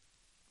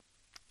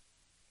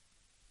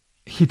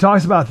he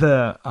talks about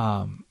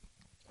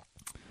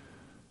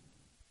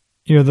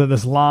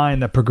this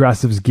line that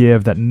progressives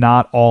give that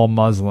not all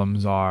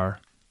Muslims are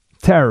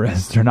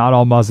terrorists or not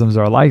all Muslims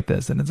are like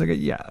this. And it's like,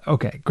 yeah,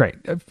 okay, great.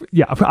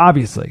 Yeah,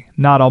 obviously,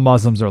 not all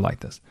Muslims are like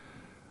this.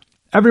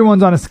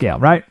 Everyone's on a scale,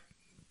 right?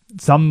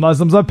 Some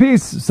Muslims love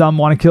peace. Some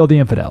want to kill the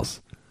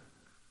infidels.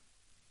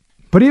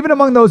 But even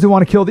among those who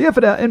want to kill the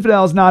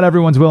infidels, not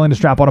everyone's willing to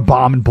strap on a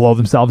bomb and blow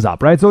themselves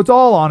up, right? So it's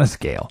all on a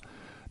scale.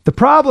 The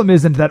problem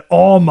isn't that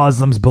all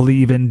Muslims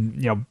believe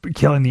in,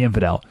 killing the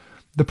infidel.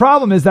 The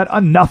problem is that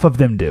enough of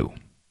them do.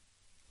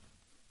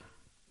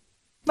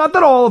 Not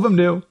that all of them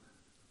do,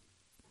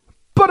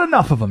 but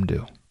enough of them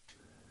do.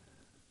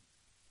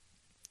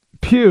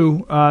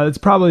 Pew, it's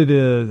probably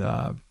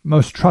the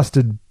most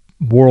trusted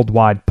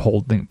worldwide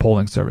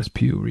polling service,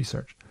 Pew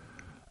Research.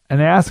 And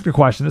they asked a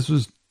question. This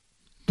was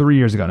 3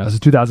 years ago now. This is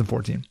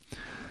 2014.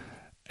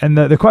 And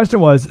the question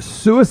was,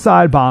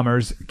 suicide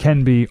bombers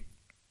can be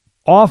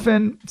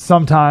often,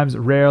 sometimes,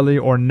 rarely,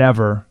 or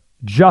never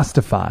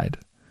justified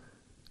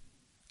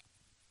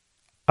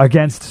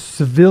against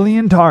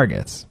civilian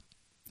targets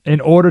in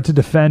order to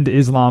defend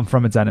Islam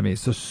from its enemies.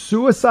 So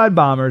suicide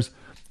bombers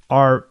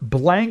are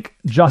blank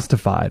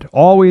justified.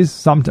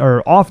 Always,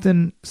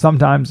 often,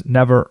 sometimes,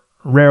 never,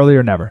 rarely,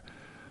 or never.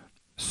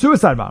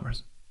 Suicide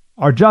bombers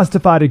are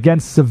justified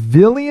against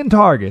civilian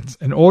targets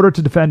in order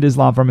to defend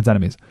Islam from its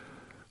enemies.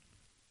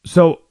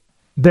 So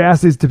they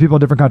asked these to people in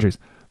different countries.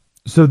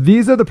 So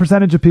these are the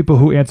percentage of people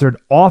who answered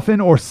often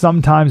or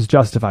sometimes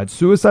justified.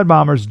 Suicide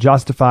bombers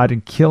justified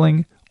in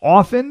killing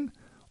often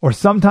or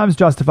sometimes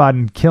justified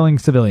in killing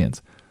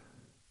civilians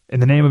in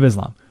the name of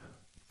Islam.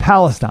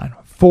 Palestine,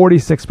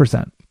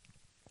 46%.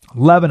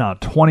 Lebanon,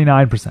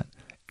 29%.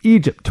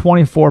 Egypt,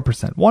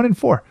 24%. 1 in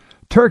 4.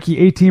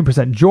 Turkey,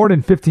 18%.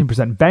 Jordan,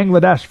 15%.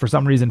 Bangladesh, for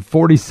some reason,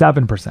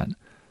 47%.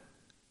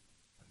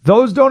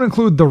 Those don't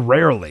include the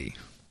rarely,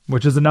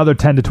 which is another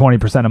 10 to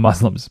 20% of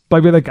Muslims.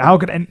 But be like, how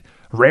could... And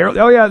rarely...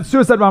 Oh, yeah,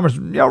 suicide bombers,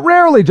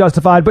 rarely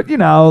justified, but,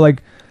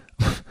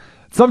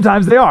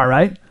 sometimes they are,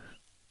 right?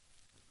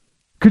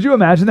 Could you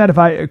imagine that if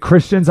I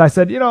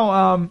said,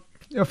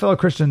 fellow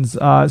Christians,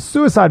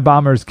 suicide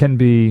bombers can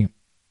be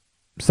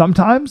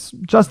sometimes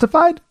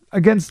justified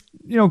against,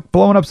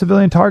 blowing up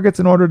civilian targets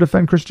in order to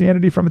defend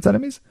Christianity from its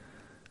enemies?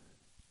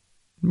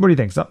 What do you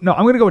think? So, no,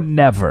 I'm going to go with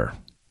never.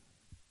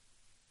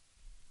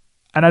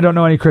 And I don't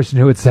know any Christian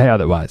who would say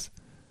otherwise.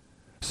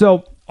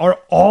 So, are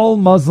all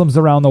Muslims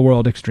around the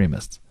world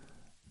extremists?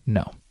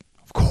 No,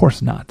 of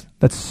course not.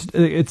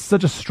 It's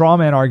such a straw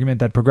man argument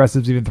that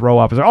progressives even throw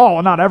up and say,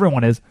 oh, not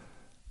everyone is.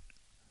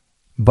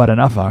 But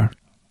enough are.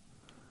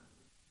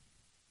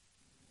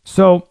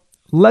 So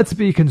let's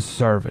be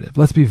conservative.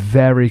 Let's be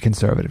very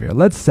conservative here.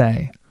 Let's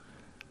say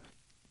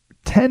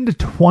 10 to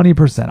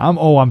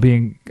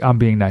 20%. I'm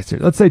being nice here.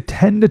 Let's say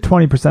 10 to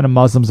 20% of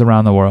Muslims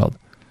around the world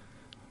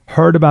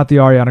heard about the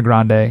Ariana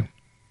Grande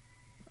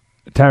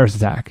terrorist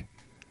attack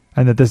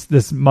and that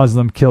this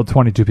Muslim killed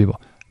 22 people.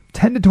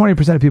 10 to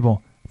 20% of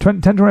people, 10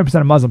 to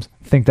 20% of Muslims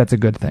think that's a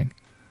good thing.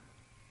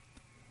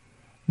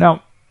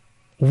 Now,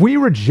 we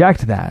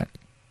reject that.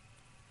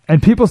 And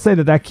people say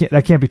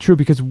that can't be true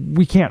because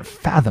we can't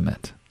fathom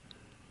it.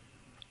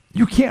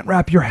 You can't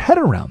wrap your head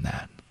around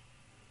that.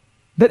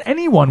 That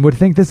anyone would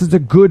think this is a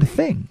good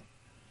thing.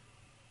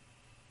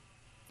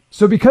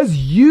 So because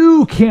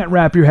you can't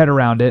wrap your head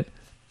around it,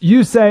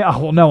 you say, oh,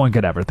 well, no one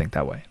could ever think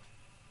that way.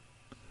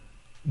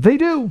 They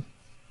do.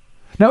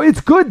 Now,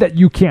 it's good that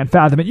you can't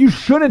fathom it. You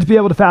shouldn't be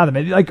able to fathom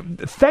it. Like,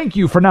 thank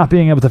you for not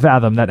being able to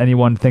fathom that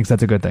anyone thinks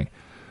that's a good thing.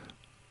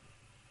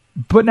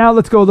 But now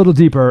let's go a little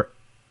deeper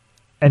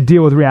and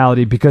deal with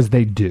reality, because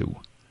they do.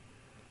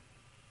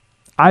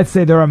 I'd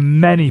say there are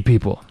many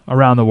people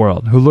around the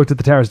world who looked at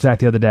the terrorist attack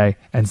the other day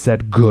and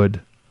said,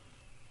 good.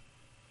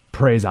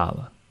 Praise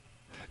Allah.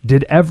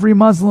 Did every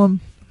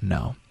Muslim?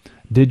 No.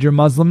 Did your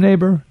Muslim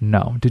neighbor?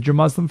 No. Did your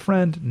Muslim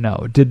friend?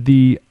 No. Did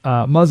the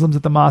Muslims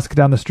at the mosque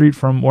down the street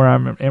from where I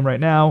am right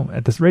now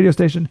at this radio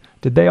station,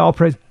 did they all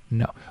praise?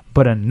 No.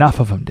 But enough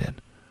of them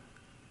did.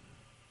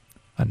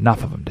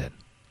 Enough of them did.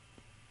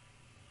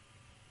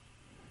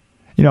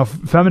 You know,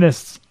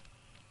 feminists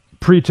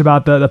preach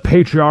about the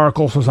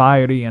patriarchal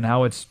society and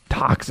how it's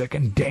toxic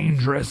and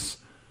dangerous.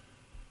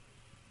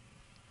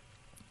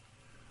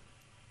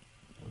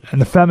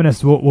 And the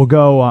feminists will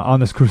go on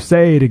this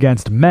crusade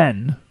against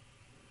men.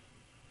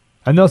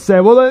 And they'll say,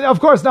 well, of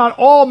course not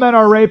all men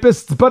are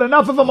rapists, but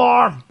enough of them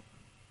are.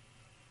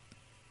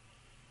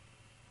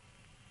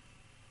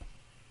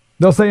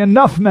 They'll say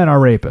enough men are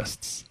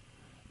rapists.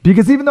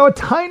 Because even though a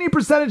tiny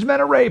percentage men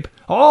are rape,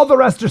 all the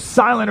rest are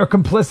silent or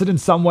complicit in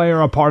some way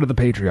or a part of the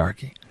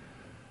patriarchy.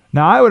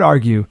 Now, I would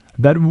argue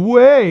that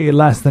way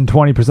less than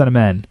 20% of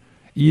men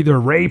either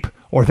rape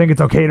or think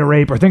it's okay to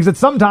rape or thinks it's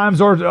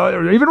sometimes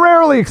or even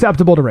rarely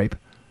acceptable to rape.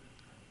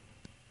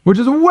 Which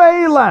is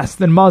way less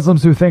than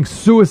Muslims who think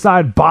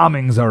suicide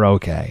bombings are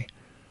okay.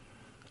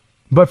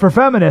 But for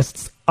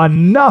feminists,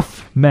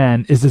 enough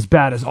men is as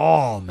bad as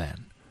all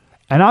men.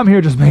 And I'm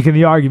here just making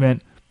the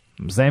argument,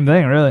 same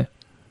thing, really.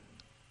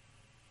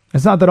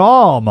 It's not that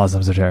all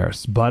Muslims are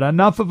terrorists, but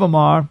enough of them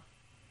are.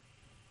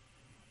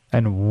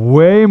 And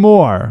way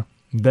more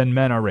than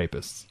men are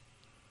rapists.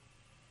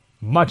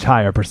 Much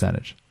higher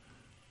percentage.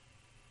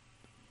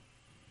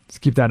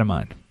 Just keep that in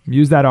mind.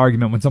 Use that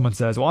argument when someone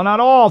says, well, not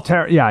all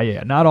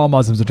not all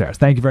Muslims are terrorists.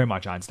 Thank you very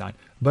much, Einstein.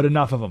 But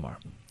enough of them are.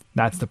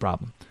 That's the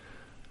problem.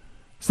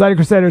 Slater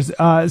Crusaders,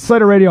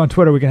 Slater Radio on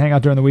Twitter. We can hang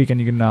out during the week,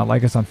 and you can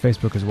like us on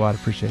Facebook as well. I'd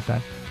appreciate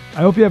that.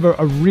 I hope you have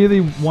a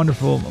really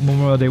wonderful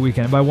Memorial Day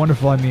weekend. And by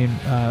wonderful, I mean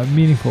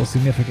meaningful,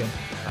 significant.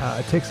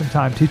 Take some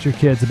time, teach your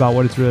kids about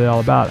what it's really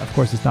all about. Of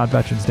course, it's not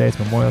Veterans Day, it's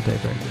Memorial Day.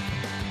 Very good.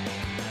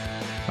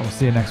 And we'll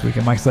see you next week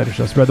at Mike Slater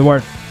Show. Spread the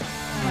word.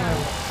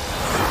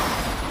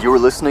 You're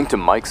listening to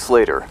Mike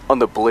Slater on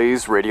the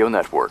Blaze Radio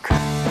Network.